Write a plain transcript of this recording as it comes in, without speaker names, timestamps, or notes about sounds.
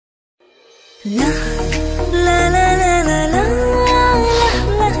La la la la la la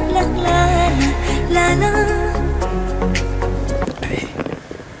la la la la la.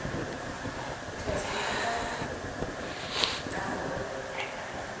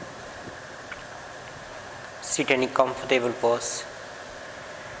 Sit any comfortable pose.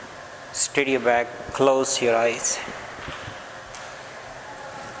 Steady your back, close your eyes.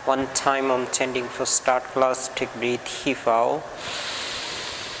 One time I'm tending for start class, take breathe, heave out.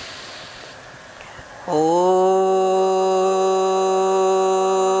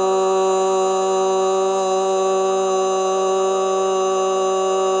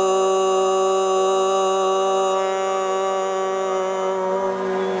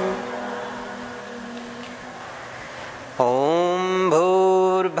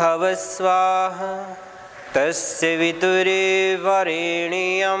 स्वाहा तस्य वितुर्वरेण्यं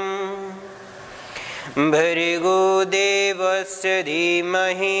भर्गो देवस्य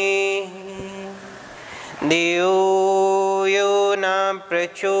धीमहि धियो यो न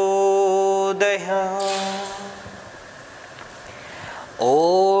प्रचोदयात्। ॐ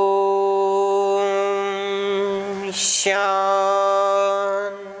शान्ति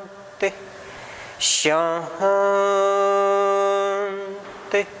शान्ति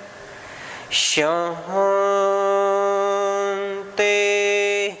Shanti.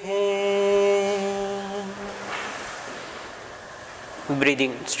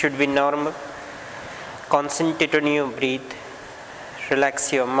 Breathing should be normal. Concentrate on your breath.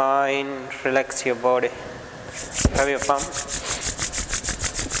 Relax your mind, relax your body. Have your palm.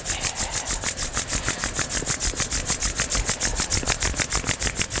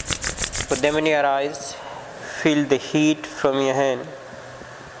 Put them in your eyes. Feel the heat from your hand.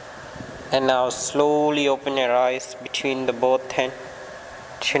 And now slowly open your eyes between the both hand.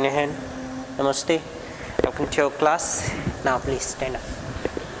 Chin your hand. Namaste. Welcome to your class. Now please stand up.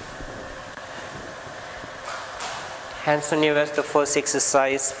 Hands on your waist. The first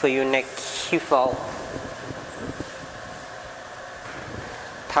exercise for your neck. Heave out.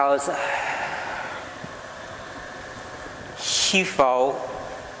 1000. Heave out.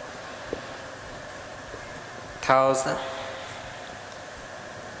 1000.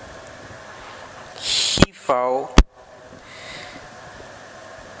 Heave out.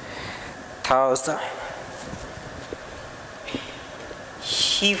 1000.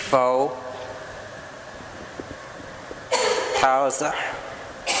 Heave out. 1000.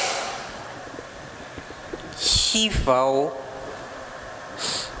 Heave out.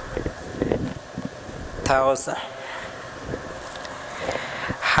 1000.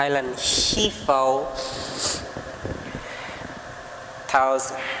 Highland. Heave out.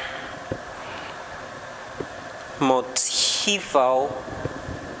 1000. Một hít vào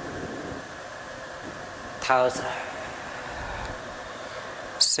 1000.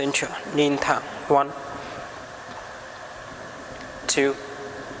 Center nhìn thẳng. 1 2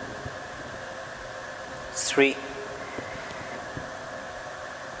 3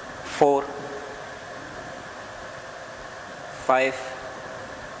 4 5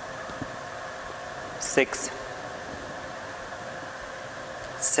 6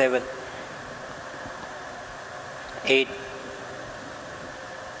 7 8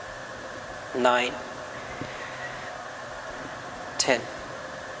 9 10.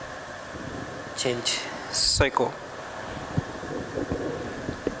 Change cycle.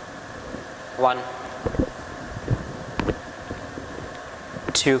 1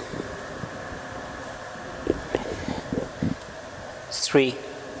 2 3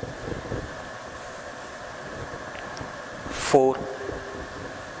 4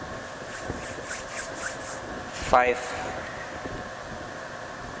 5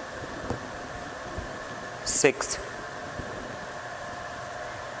 6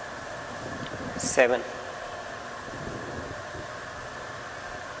 7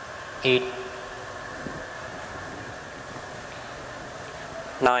 8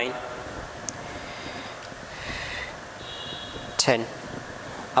 9 10.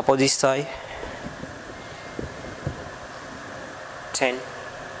 Opposite side. 10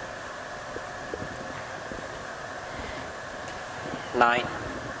 9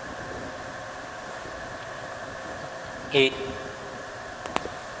 8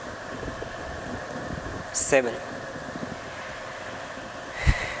 7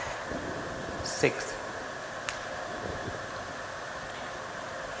 6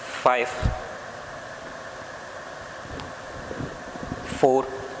 5 4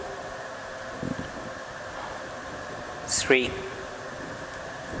 3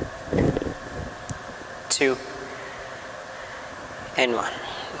 2 and 1.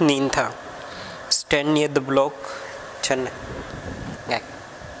 Nhìn thẳng. Stand near the block. Chân này. Ngạch.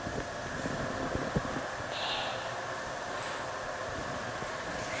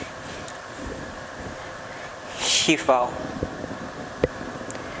 He fell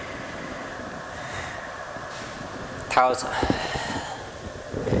 1000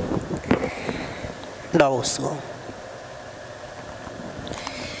 đầu xuống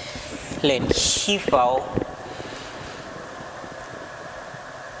lên. He fell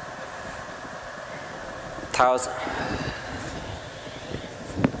 1000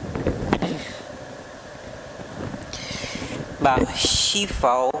 và he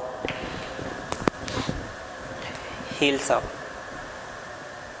fell heels up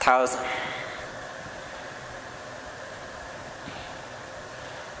 1000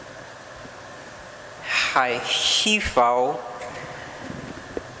 high. He fell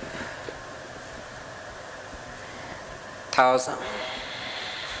 1000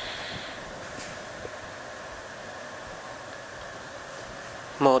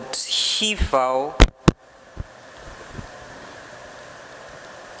 một. He fell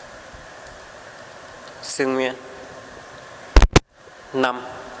xương nguyên 5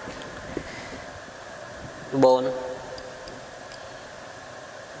 4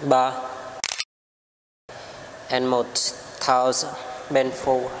 3 and 1000 bend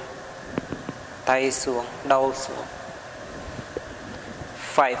forward tay xuống đầu xuống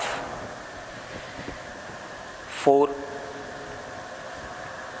 5 4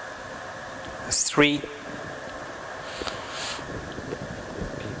 3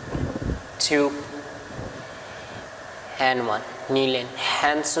 2 and 1. Knee lên,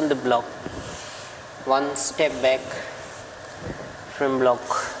 hands on the block, one step back from block,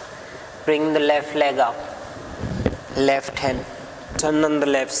 bring the left leg up, left hand turn on the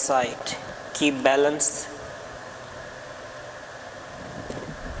left side, keep balance,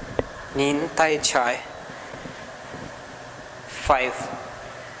 nhìn tay trái 5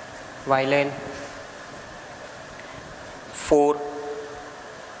 vai lên 4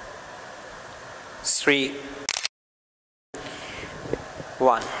 3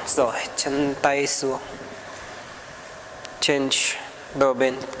 1. Rồi chân tay xuống, change đôi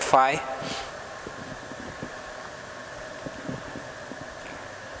bên phải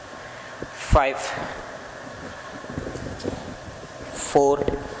 5 4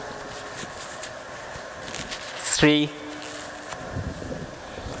 3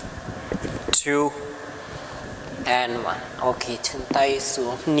 2 and 1. Ok, chân tay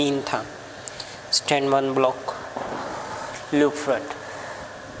xuống, nhìn thẳng, stand one block, look front,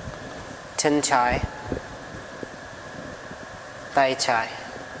 chân trái, tay trái,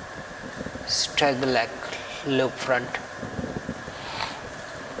 stretch the leg, look front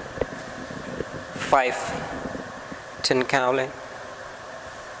 5 chân cao lên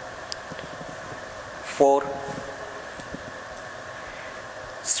 4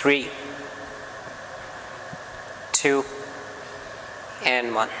 3 2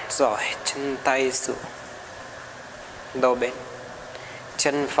 and 1. Rồi chân tay xuống đầu bên,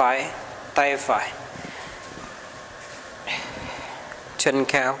 chân phải tay phải, chân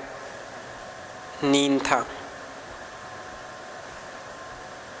cao, nhìn thẳng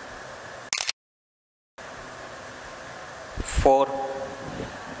 4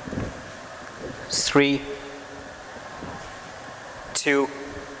 3 2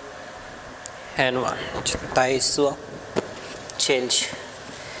 and 1. Tay xuống, change,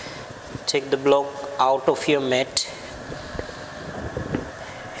 take the block out of your mat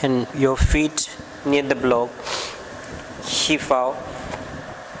and your feet near the block. He fell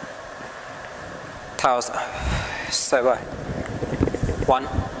 1000 7 1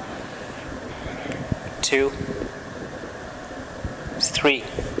 2 3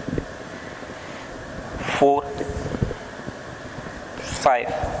 4 5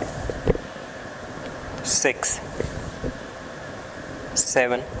 6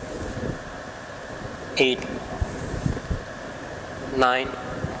 7 8 9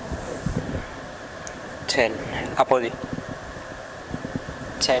 10. Opposite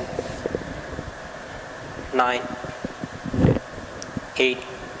 10 9 8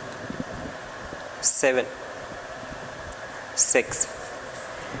 7 6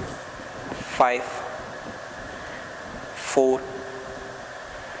 5 4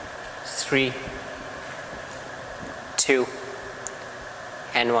 3 2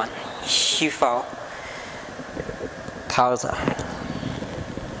 and 1. He fell 1000.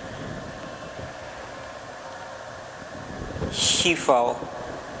 He fell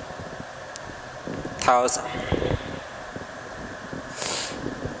 1000.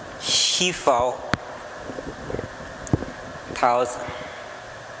 He fell 1000.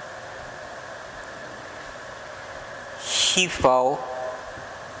 He fell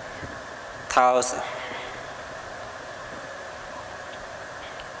 1000.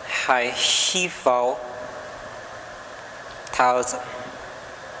 High. He fell 1000.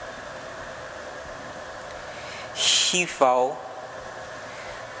 He fall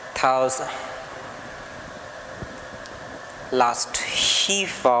 1000. Last, he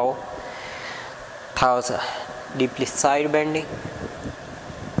fall 1000. Deeply side bending,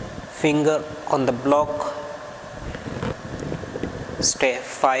 finger on the block. Stay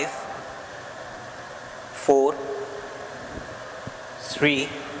 5, 4, 3,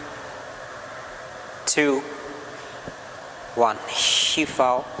 2, 1. He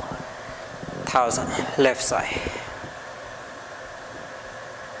fall 1000. Left side.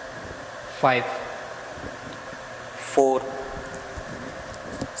 5, 4,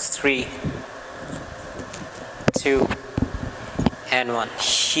 3, 2, and 1.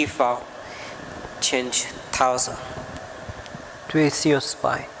 He fall. Change 1000. Twist your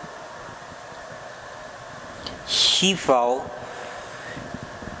spine. He fall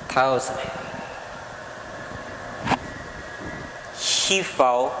 1000. He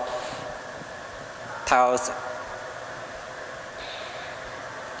fall 1000.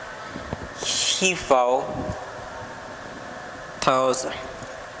 He fall 1000.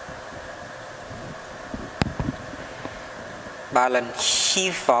 Balance. He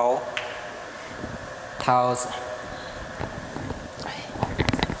fall 1000.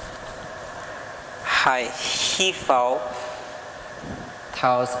 High. He fall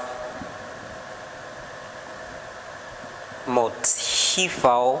 1000. Mode. He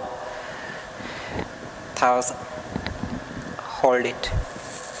fall 1000. Hold it.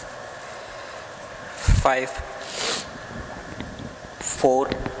 5, 4,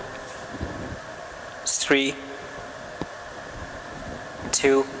 3,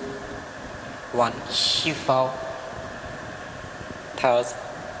 2, 1. He fall 1000.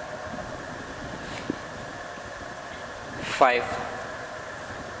 5,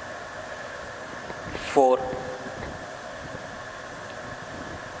 4,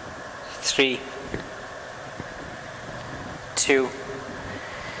 3, 2,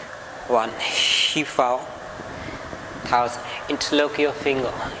 1. He fall 1000. Interlock your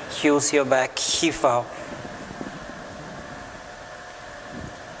finger. Use your back. He fall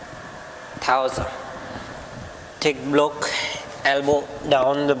 1000. Take block. Elbow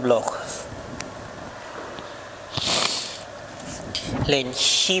down the block. Then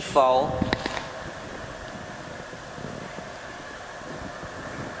he fall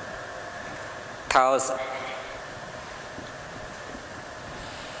 1000.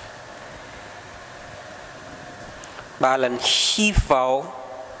 Balance. He fall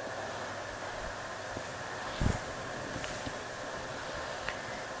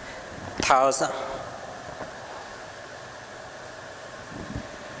 1000.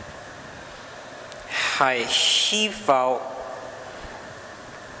 High. He fall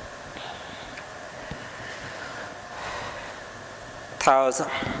 1000.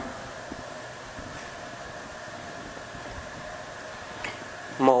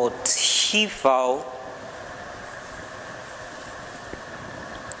 Mode. He fall.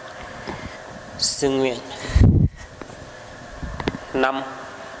 Xương nguyện 5,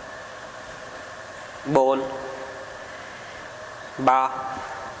 4,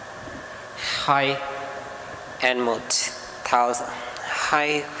 3, 2, and 1. 1000.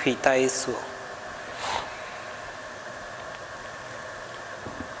 Hai khuỷu tay xuống.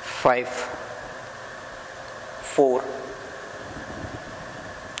 5, 4,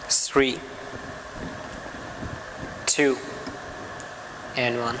 3, 2,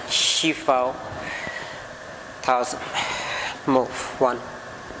 and 1. He fall 1000. Move. 1,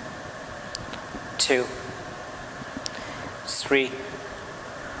 2, 3,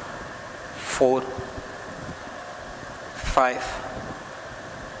 4, 5,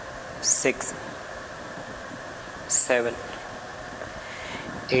 6, 7,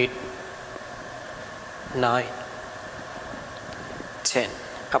 8, 9, 10.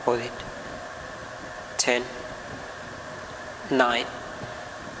 Opposite. 10, 9,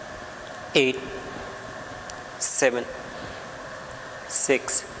 8, 7,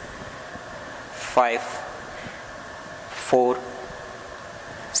 6, 5, 4,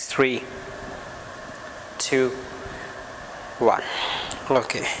 3, 2, 1.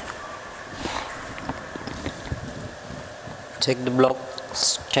 Okay. Take the block,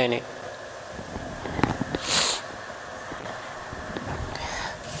 stand it.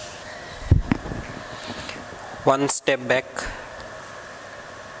 One step back,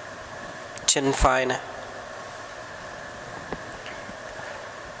 chin fine.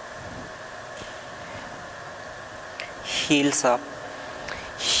 Heels up,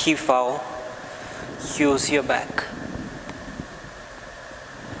 hip fall, use your back.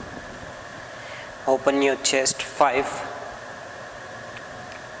 Open your chest. 5,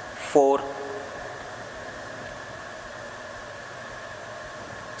 4,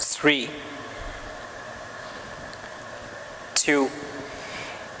 3, 2,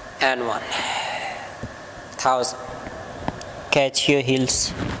 and 1. 1000. Catch your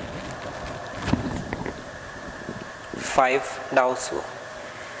heels. 5 down slow.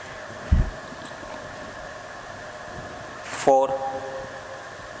 4,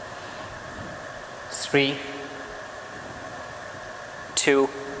 3, 2,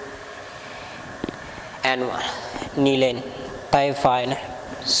 and 1. Knee lên, tay phải này,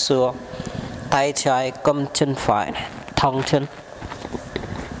 xuống, tay trái cầm chân phải này, thẳng chân.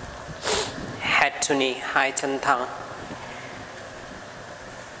 Head to knee, hai chân thẳng.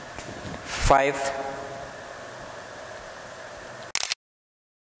 5,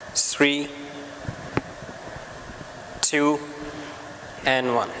 3, 2, and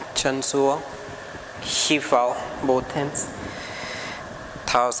 1. Chân xuống, hít vào, both hands.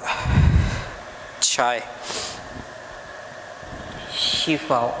 1000. Try. Hít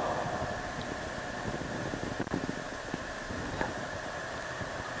vào.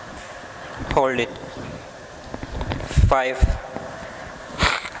 Hold it. 5,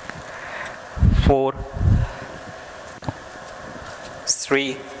 4, 3,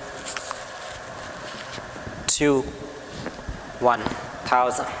 2, 1.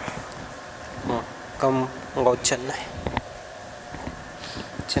 1000. Cầm ngồi chân này,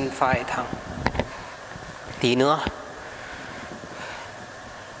 chân phải thẳng. Tí nữa.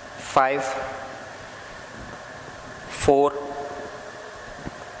 5, 4,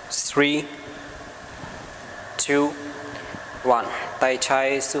 3, 2, 1. Tay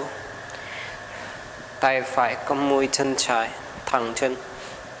trái xuống, tay phải cầm mũi chân trái, thẳng chân,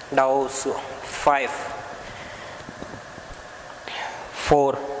 đau xuống. 5,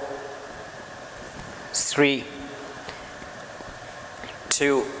 4, 3,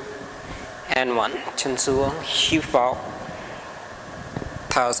 2, and 1. Chân xuống, hít vào.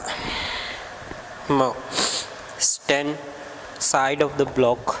 1000. More. Stand side of the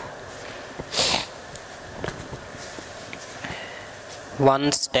block.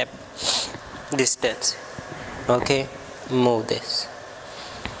 1 step distance. Okay, move this.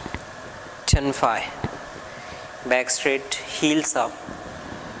 Chân phải, back straight, heels up,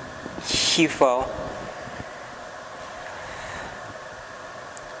 hít vào.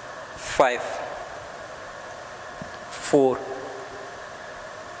 5, 4,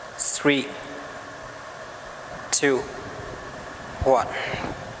 3, 2, 1.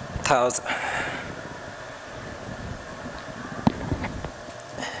 1000.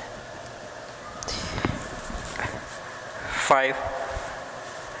 5,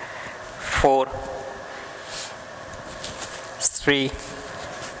 4, 3,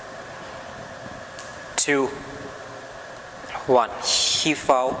 2, 1. Hít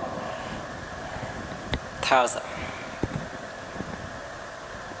vào. 1000.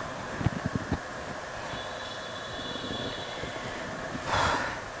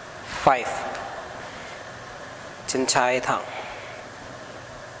 5. Chân trái thẳng.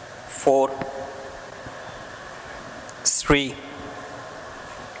 4, 3,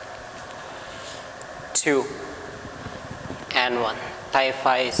 2, and 1. Tay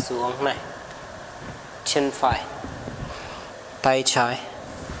phải xuống này, chân phải, tay trái,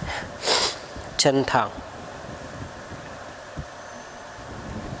 chân thẳng,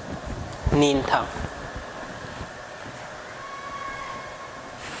 nhìn thẳng.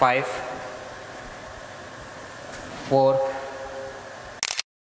 5, 4,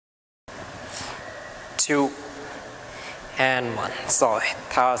 2, and 1. Rồi.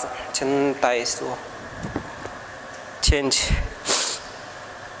 1000. Chân tay xuống, change.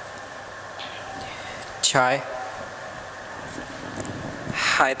 Trái,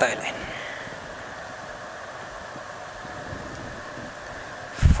 hai tay lên.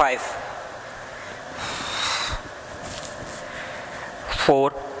 5,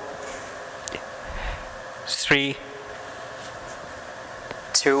 4, 3,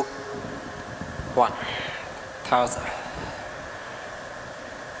 2, 1. 1000.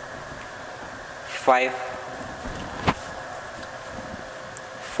 5,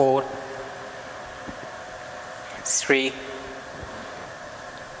 4, 3, 2,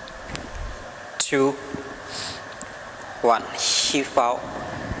 1. Hít vào.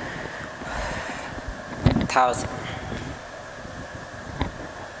 1000.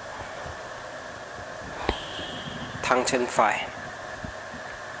 Thẳng chân phải.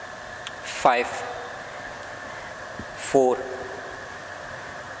 5, 4,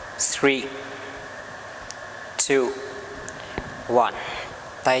 3, 2, 1.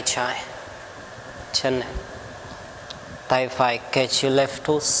 Tay trái, chân này, tay phải catch your left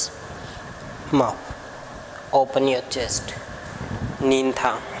toes. mouth. Open your chest. Nhìn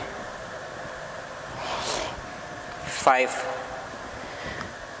thẳng. 5,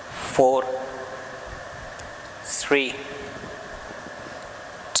 4, 3,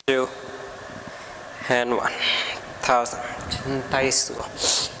 2, and 1. 1000. Chân tay xuống.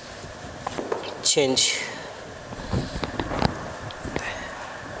 Change.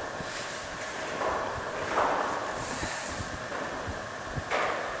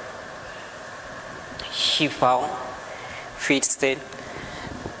 Hip out. Feet straight.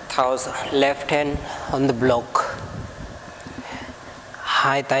 1000. Left hand on the block.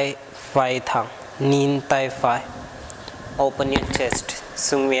 Hai tay vai thẳng, nhìn tay phải. Open your chest,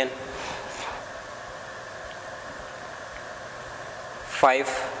 xung miệng. 5.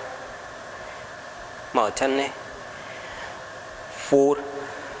 Mở chân lên. 4,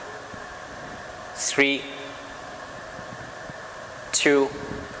 3, 2,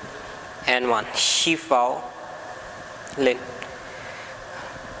 and 1. Hít vào. Lên.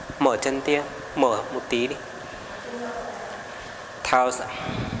 Mở chân tiếp, mở một tí đi. 1000.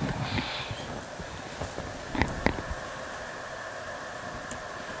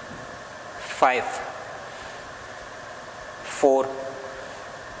 5, 4,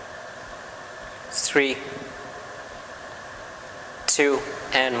 3, 2,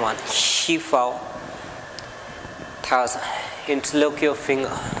 and 1. Hít vào. 1000. Interlock your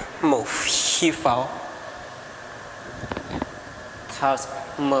finger. Move. Hít vào. 1000.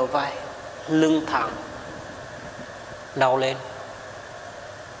 Mở vai. Lưng thẳng. Đầu lên.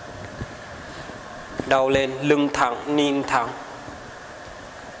 Đầu lên, lưng thẳng, nhìn thẳng.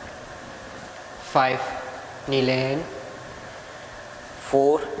 5, nhìn lên.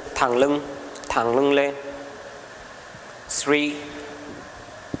 4, thẳng lưng lên. 3,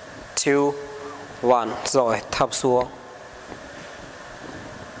 2, 1. Rồi, thấp xuống.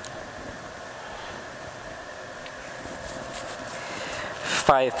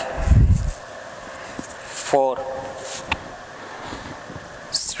 5, 4,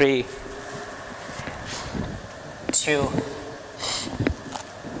 3, 2,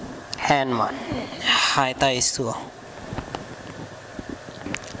 and 1. Hai tay xuống.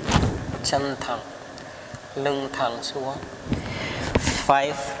 Chân thẳng, lưng thẳng xuống.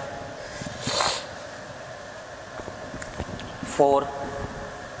 5, 4,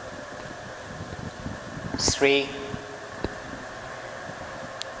 3,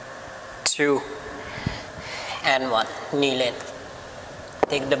 2, and 1. Knee lên.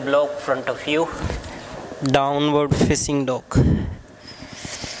 Take the block front of you. Downward facing dog.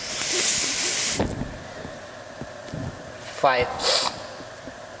 5,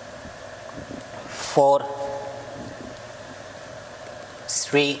 4,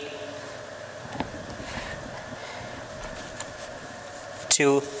 3,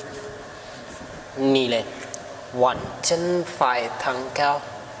 2, knee lên. 1. Chân phải thẳng cao.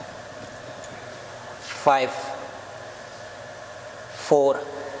 5, 4,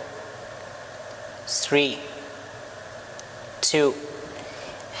 3, 2,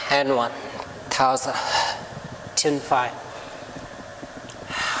 and 1. 1000. Chân phải.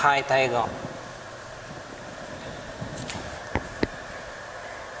 Hai tay gọn.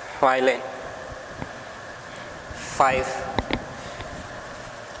 Vai lên. 5,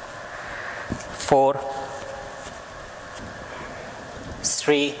 4,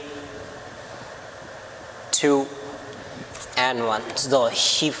 3, 2, and 1. Rồi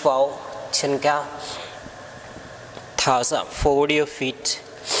hít vào. Chân cao. 1000. Forward your feet.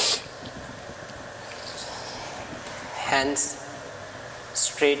 Hands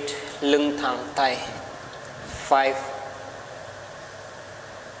straight, lưng thẳng, tay. 5,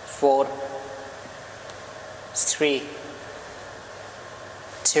 4, 3,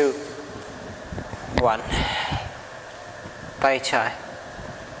 2, 1. Tay trái.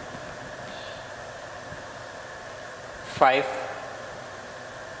 5,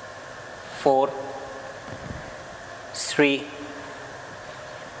 4, 3,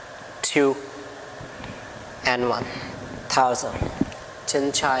 2, and 1. 1000.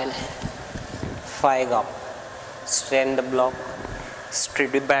 Chân trái này. Vai gập. Stand the block.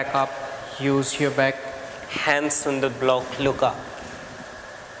 Straight it back up. Use your back. Hands on the block. Look up.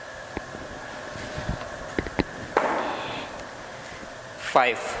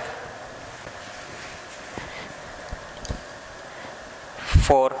 5,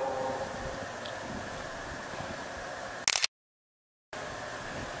 4,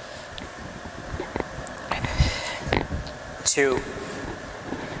 2,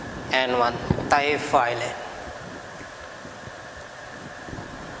 and 1. Tay phải lên.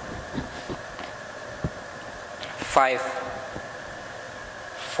 5,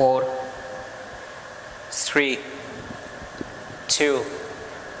 4, 3, 2,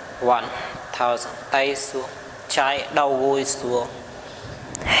 1, 1000. Tay xuống, trái đầu gối xuống,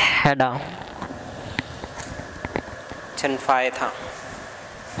 head down, chân phải thẳng.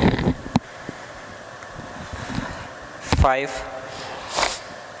 5,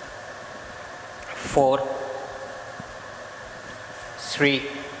 4, 3,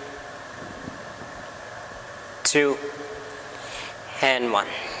 2, and 1.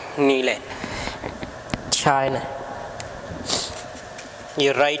 Knee lên. Trái này.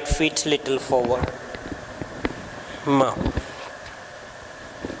 Your right feet little forward. Mở.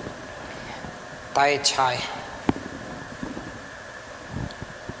 Tay trái.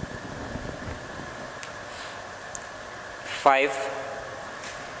 5,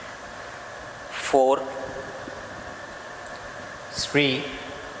 4, 3,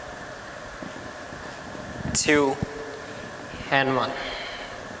 2, and 1.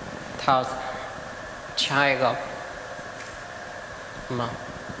 1000. Trái góc. Mở.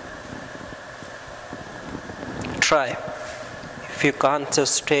 Try. If you can't, just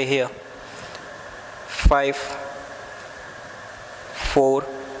stay here. 5, 4,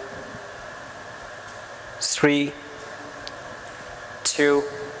 3, 2,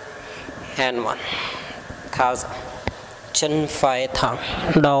 and 1. 1000. Chân phải thẳng,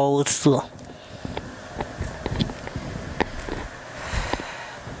 đầu xuống.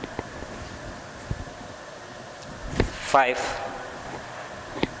 5,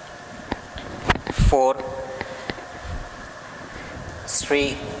 4, 3,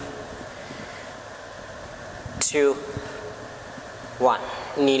 2, 1.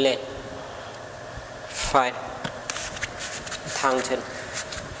 Knee lên. 5. Thẳng chân.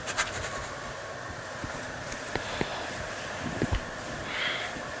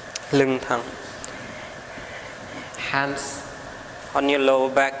 Lưng thẳng. Hands on your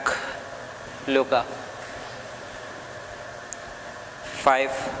lower back. Look up. 5,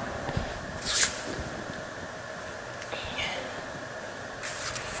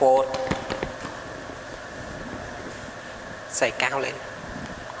 4. Giày cao lên.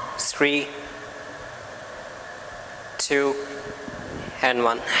 3, 2, and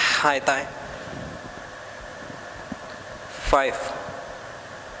 1. Hai tay. 5,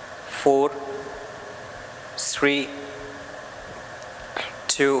 4, 3,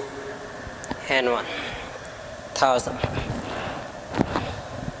 2, and 1. 1000.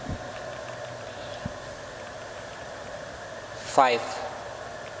 5,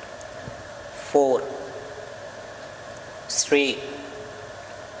 4, 3,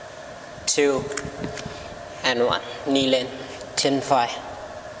 2, and 1. Knee lên. Chân phải.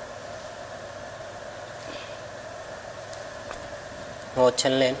 Một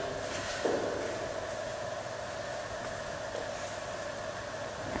chân lên.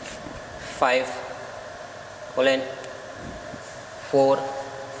 5. Cố lên. 4,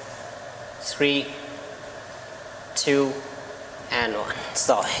 3, 2, and 1.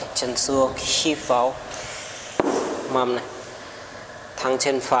 Rồi, chân xuống, hít vào. Mâm này. Thẳng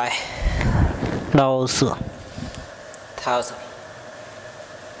chân phải. Đầu xuống. 1000.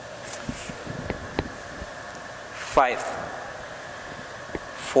 5,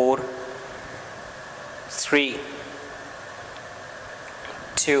 4, 3,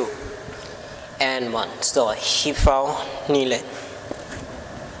 2, and 1. Rồi, hít vào, knee lên.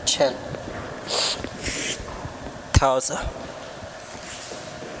 Chân. 1000.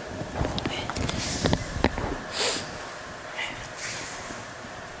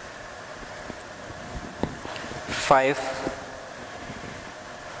 5,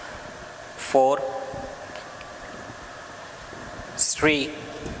 4, 3,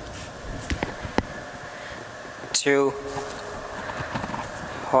 2,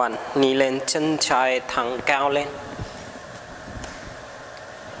 1. Knee lên. Chân trái thẳng cao lên.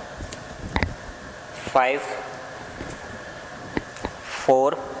 5,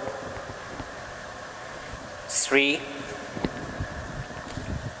 4, 3, 2,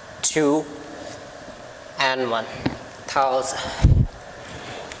 and 1. 1000.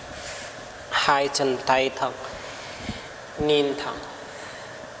 Hai chân tay thẳng. Nhìn thẳng.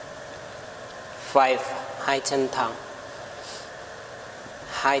 5. Hai chân thẳng.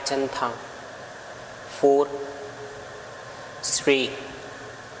 Hai chân thẳng. 4, 3,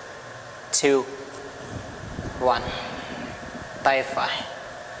 2, 1. Tay phải.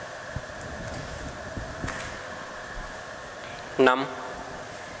 5,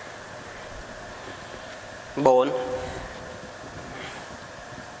 4,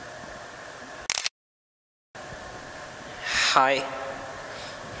 2,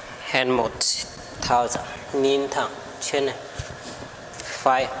 and 1. 1000. Nhìn thẳng chân này.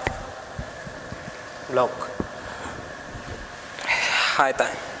 5, block, hai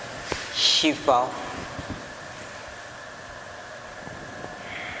tay, hít vào,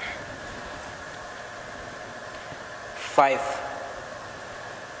 5,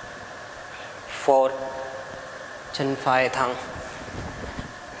 4, chân phải thẳng,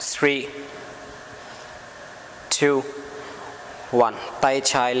 3, 2, 1, tay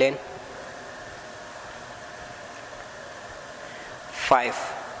trái lên, 5,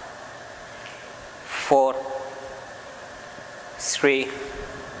 4, 3, 2,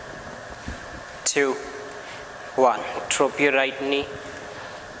 1. Drop your right knee.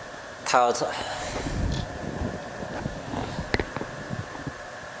 Tháo ra.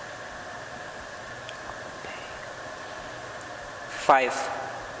 5,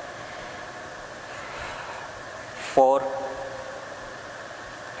 4,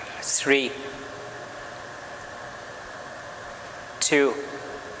 3, 2,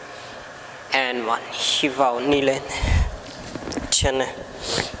 and 1. Hít vào, knee lên, chân này.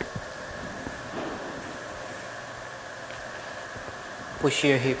 Push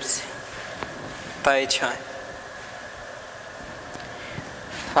your hips, tay trái,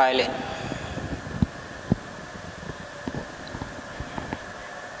 phải lên,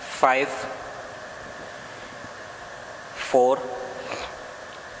 5, 4,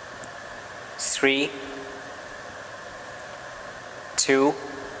 3,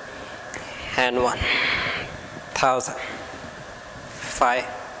 2, and 1. 1,000. 5, 5, 4, 3, 2, 1.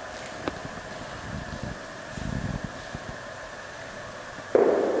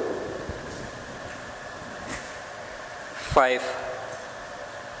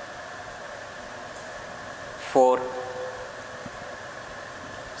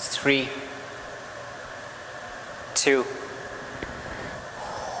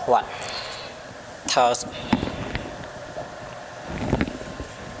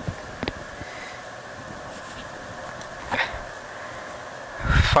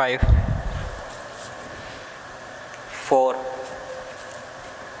 1,000. 5, 4,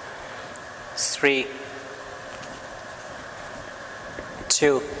 3,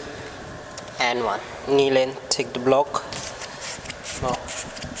 2, and 1. Knee lên, take the block. Một.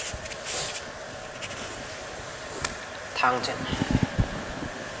 Thẳng chân.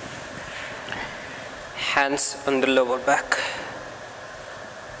 Hands on the lower back.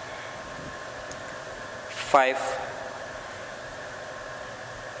 5,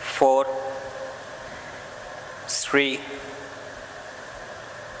 4, 3,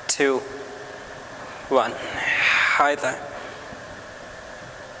 2, 1. Hai tay.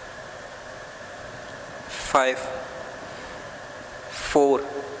 5, 4,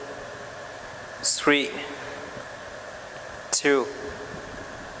 3,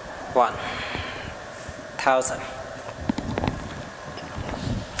 2, 1. 1,000.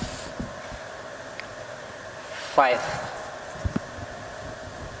 5,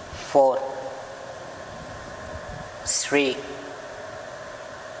 4, 3,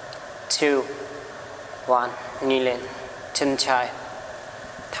 2, 1. Knee lên, chân trái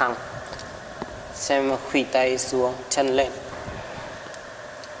thẳng, xem khuỷu tay xuống, chân lên,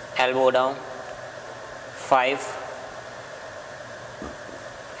 elbow down. 5,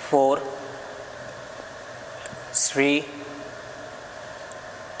 4, 3, 2,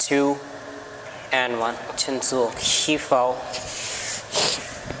 and 1. Chân xuống, hít vào,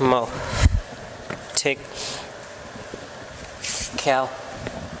 mở, take, kéo,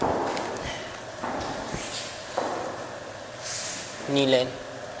 knee lên,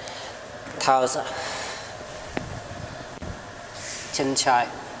 tháo ra, chân trái,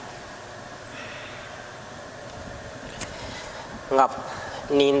 ngập,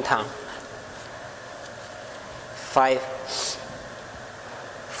 nhìn thẳng. 5,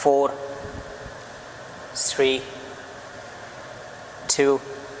 4, 3, 2,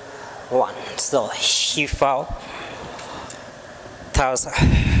 1. Rồi, hít vào, tháo ra,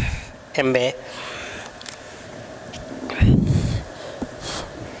 em bé.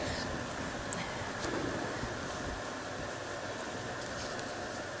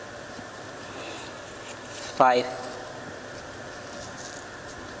 Five,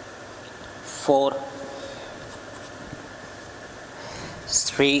 4,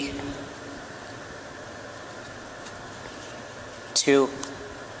 3, 2,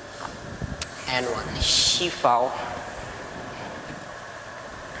 and 1. Hít vào,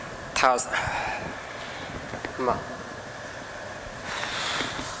 tháo ra, mở.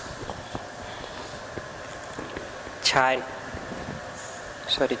 Trái,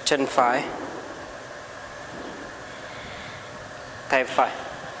 chân phải, tay phải,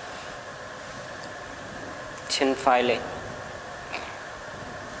 chân phải lên,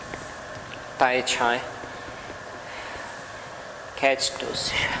 tay trái, catch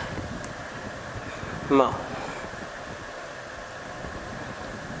those. More.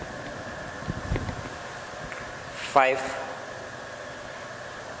 5,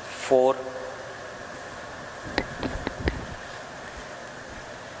 4,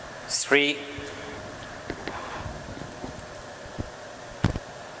 3,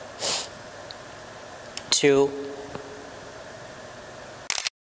 2,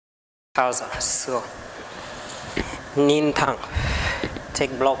 1000. So, kneel down.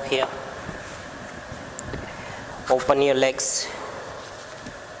 Take block here. Open your legs.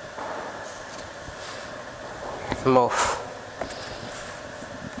 Move.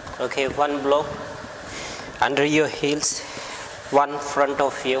 Okay, one block under your heels, one front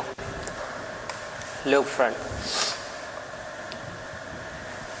of you. Look front.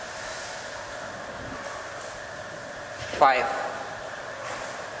 5,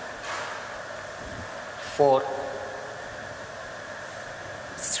 4,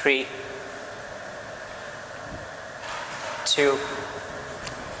 3, 2,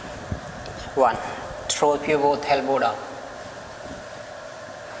 1. Throw up your both elbow down.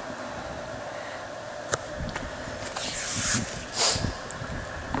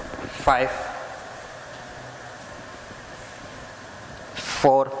 5,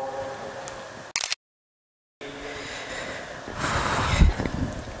 4,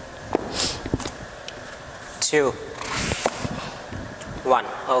 2, 1.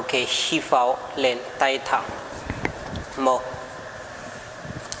 Okay, hip out, lên tay thẳng. 1,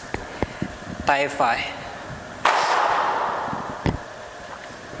 tay phải.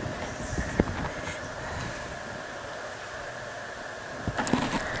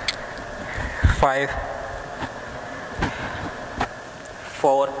 5,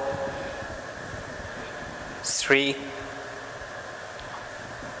 4, 3,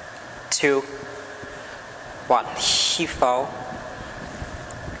 2, 1. Hip out.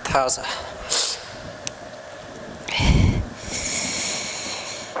 1000.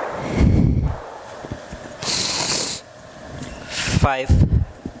 5,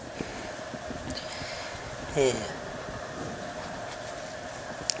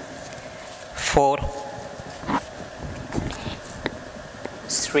 4,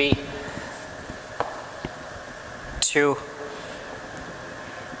 3, 2,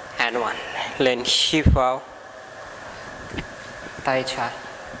 and 1. Lên hip vào. Tay trái,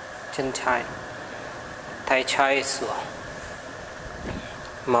 chân trái, tay trái xuống.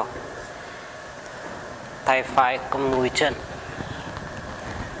 1. Tay phải cầm mũi chân.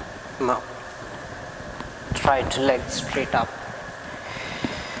 1. Try to leg straight up.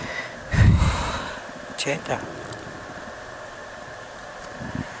 Chết rồi.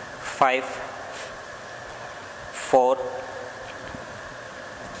 5, 4,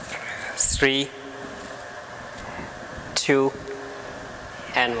 3, 2,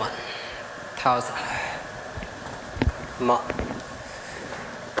 and 1. 1000. More.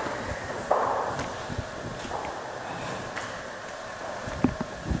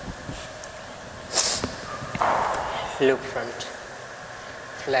 Look front.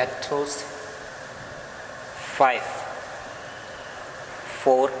 Flat toes. 5,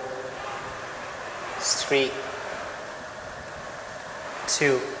 4, 3,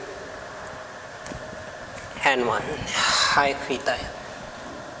 2, and 1. Hai khuỷu tay.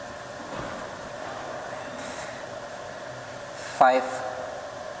 5,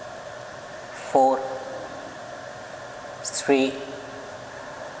 4, 3,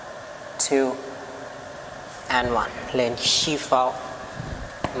 2, and 1. Lên hip vào.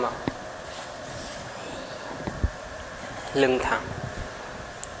 Mở. Lưng thẳng.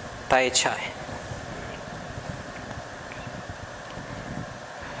 Tay trái.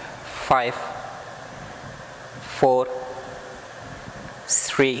 5, 4,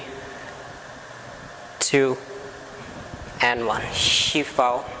 3, 2, and 1. Hip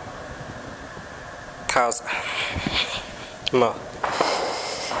vào. 1000. Mở.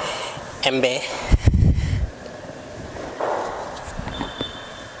 Em bé.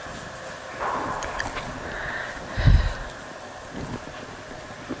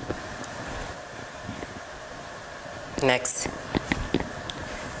 Next,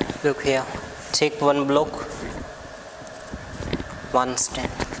 look here. Take one block, one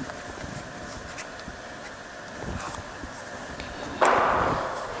stand.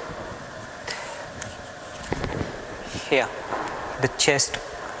 Here, the chest,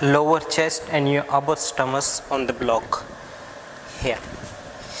 lower chest and your upper stomach on the block. Here.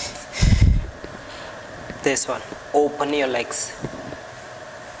 This one. Open your legs.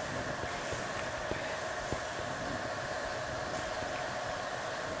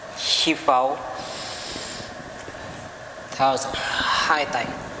 Hip out. 1000. hai tay.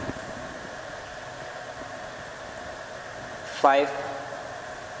 5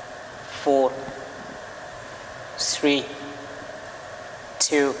 4 3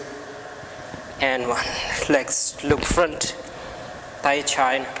 2 and 1. Legs look front. Tay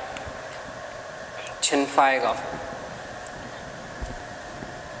trái, chân phải góc,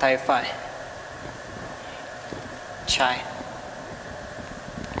 tay phải, trái.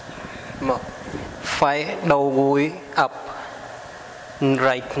 1. Phải đầu gối up,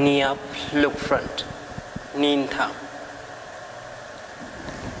 right knee up, look front, nhìn thẳng.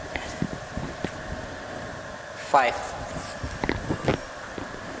 5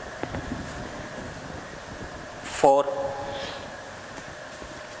 4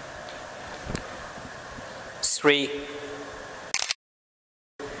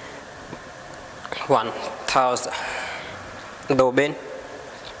 3 1. Thao ra đổ bên.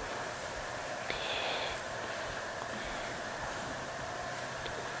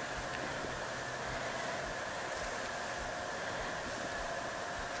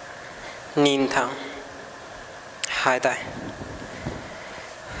 Nhìn thẳng. Hai tay.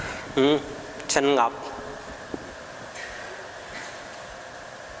 Chân ngọc.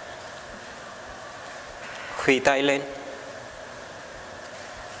 Khuỷu tay lên.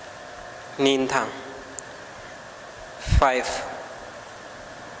 Nhìn thẳng. 5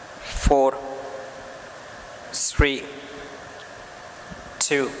 4 3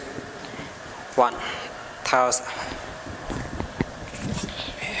 2 1. Thao ra.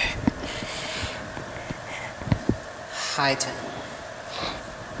 Hai chân.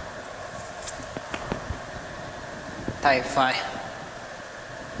 Tay phải,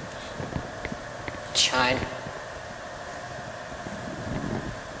 trái.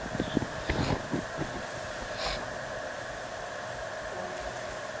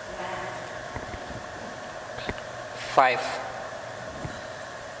 5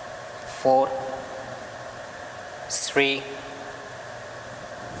 4 3 2.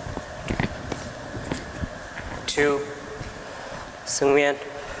 Xương nguyên.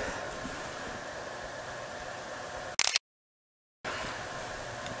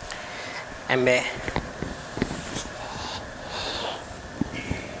 Em bé.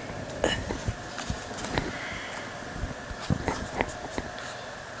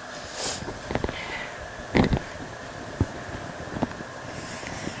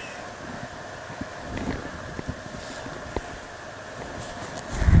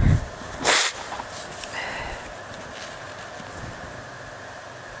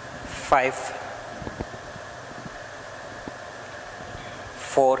 Five,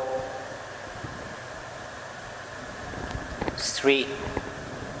 4 3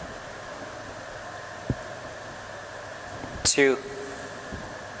 2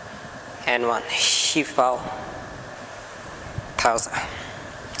 and 1. Hít vào. Thao ra.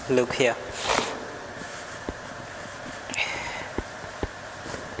 Look here.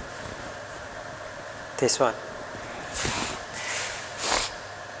 This one.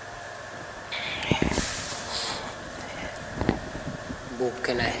 Buộc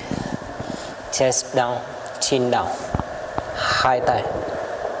cái này. Chest down, chin down. Hai tay.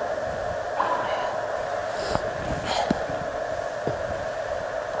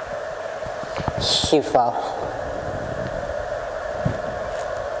 Hít vào.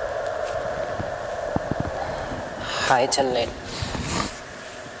 Hai chân lên.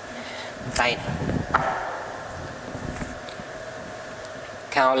 Tay.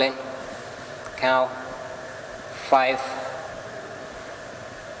 Cao lên. Cao. 5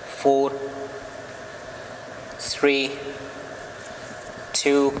 4 3 2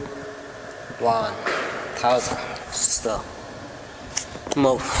 1. Thao ra. Slow.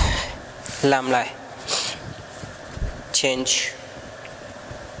 Move. Làm lại. Change.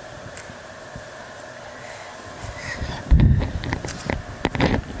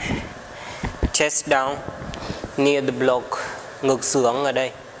 Chest down near the block. Ngực xuống ở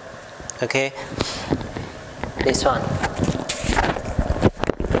đây. Okay. This one.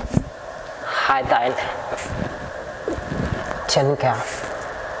 Hai tay này. Chân cao.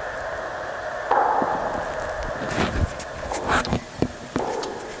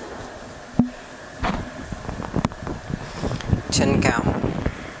 Chân cao.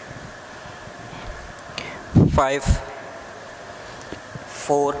 5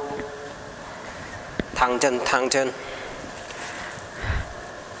 4 thẳng chân, thẳng chân.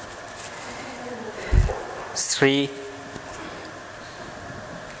 3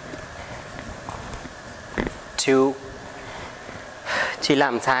 2. Chị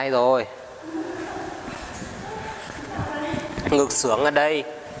làm sai rồi. Ngực xuống ở đây.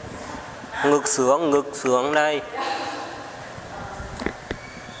 Ngực xuống đây.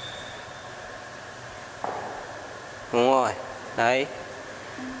 Đúng rồi. Đấy.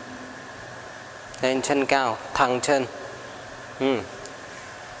 Lên chân cao, thẳng chân.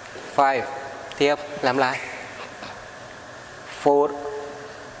 5. Tiếp, làm lại. 4, 3,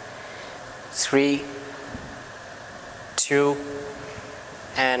 2,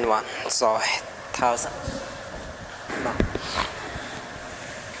 and 1. Rồi, thao ra. 5,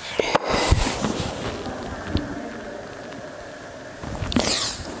 4,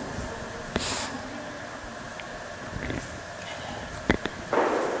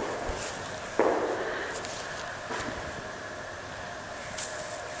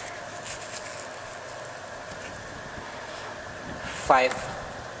 3, 2,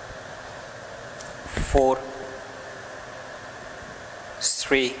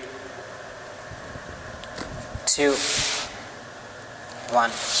 1.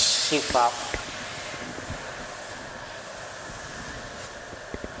 Hít vào.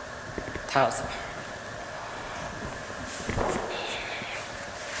 Thao ra.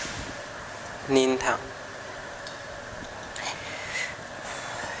 Nhìn thẳng.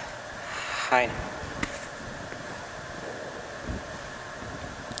 2.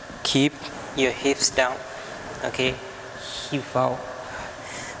 Keep your hips down. Okay. Hít vào.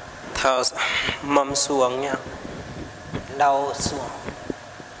 Thở ra. Mâm xuống nha. Đau xuống.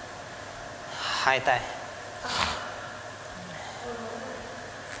 2 tay.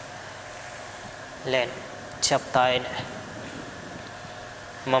 Lên. Chập tay này.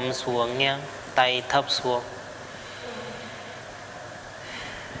 Mâm xuống nha. Tay thấp xuống.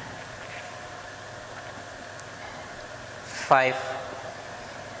 5,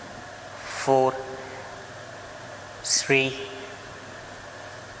 4, 3, 2,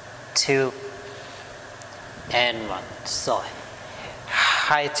 and 1. Rồi.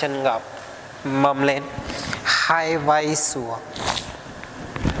 2 chân gập, mâm lên, 2 vai xuống.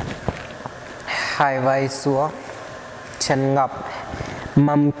 2 vai xuống, chân gập,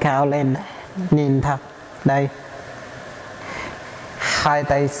 mâm cao lên, nhìn thẳng. Đây. 2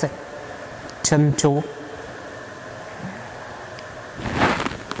 tay xích, chân chú.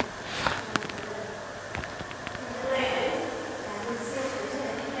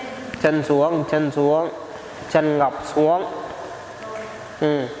 Chân xuống, chân ngọc xuống.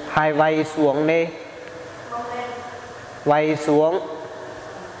 2 vai xuống đi. Vai xuống.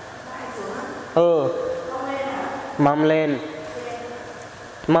 Mâm lên.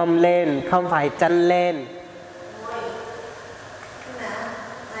 Mâm lên, không phải chân lên.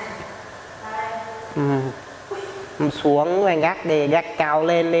 Xuống rồi gác đi, gác cao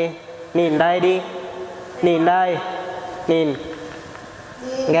lên đi. Nhìn đây đi. Nhìn đây. Nhìn.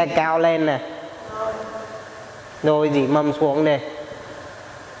 Gác cao lên nè. Rồi gì mâm xuống đây.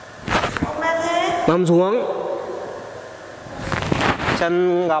 Mâm xuống.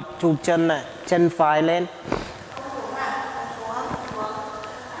 Chân ngọc chụp chân này. Chân phải lên.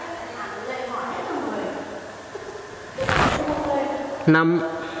 5,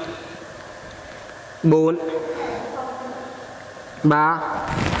 4, 3,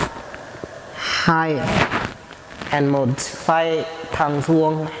 2, and 1. Phải thẳng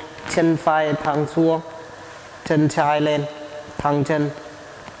xuống, chân phải thẳng xuống, chân trái lên, thẳng chân.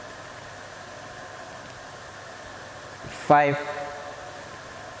 5,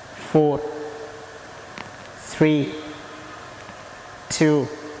 4, 3, 2,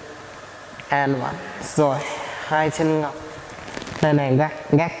 and 1. Rồi, 2 chân ngọc. Đây này,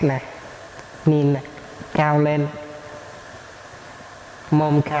 gác này, nhìn này, cao lên,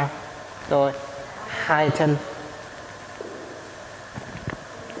 mông cao. Rồi, 2 chân.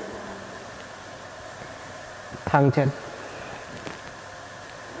 Thẳng chân.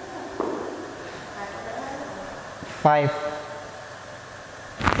 5,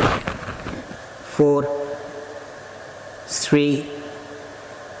 4, 3, 2,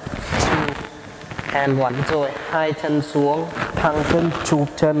 and 1. Rồi, 2 chân xuống, thẳng chân chụp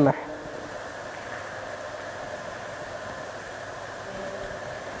chân này.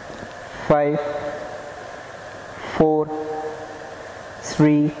 5, 4, 3,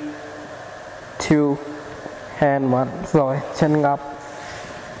 2, and 1. Rồi, chân ngọc,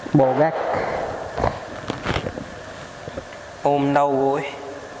 bổ gác, ôm đầu gối.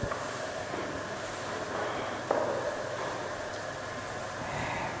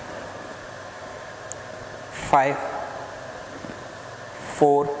 5,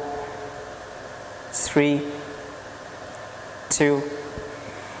 4, 3, 2,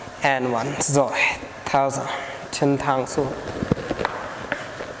 and 1. Rồi, thao ra, chân thẳng xuống.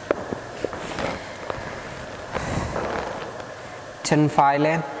 Chân phải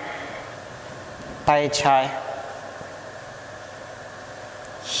lên, tay trái,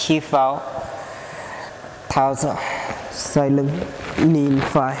 hít vào, thao ra. xoay lưng, nhìn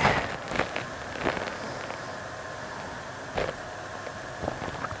phải.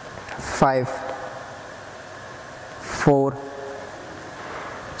 5, 4,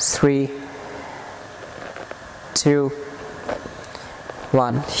 3, 2,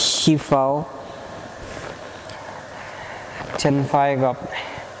 1. Hít vào, chân phải gập,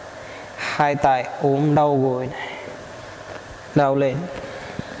 hai tay ôm đầu gối, đầu lên.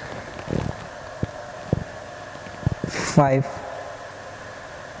 5,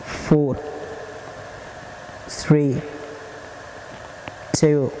 4, 3,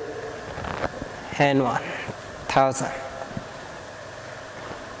 2, and 1. 1000.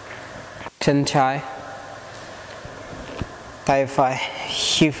 Chân trái, tay phải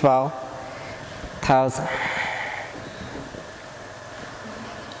hít vào. 1000.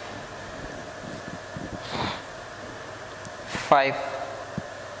 5,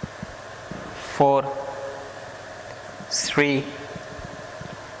 4, 3, 2,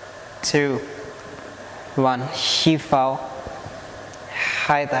 1. Hít vào,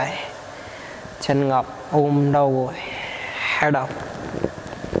 hai tay, chân ngọc ôm đầu gối, hai đầu.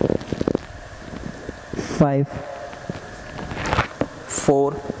 5,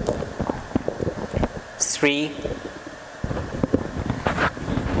 4, 3, 2,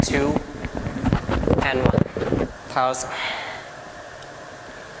 and 1. 1000.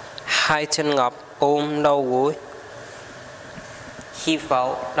 Hai chân ngọc ôm đầu gối, hít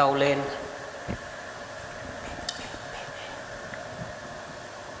vào, đầu lên.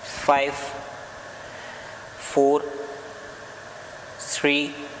 5, 4, 3, 2,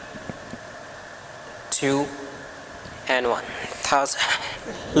 and 1. 1000.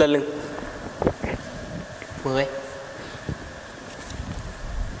 Lên lưng. 10,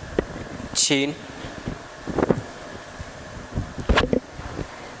 9,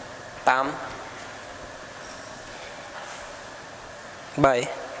 8, 7,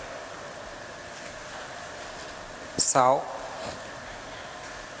 6,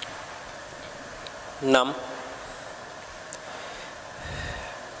 5,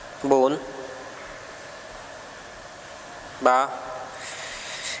 4, 3,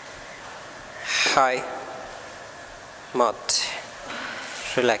 2, 1.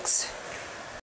 Relax.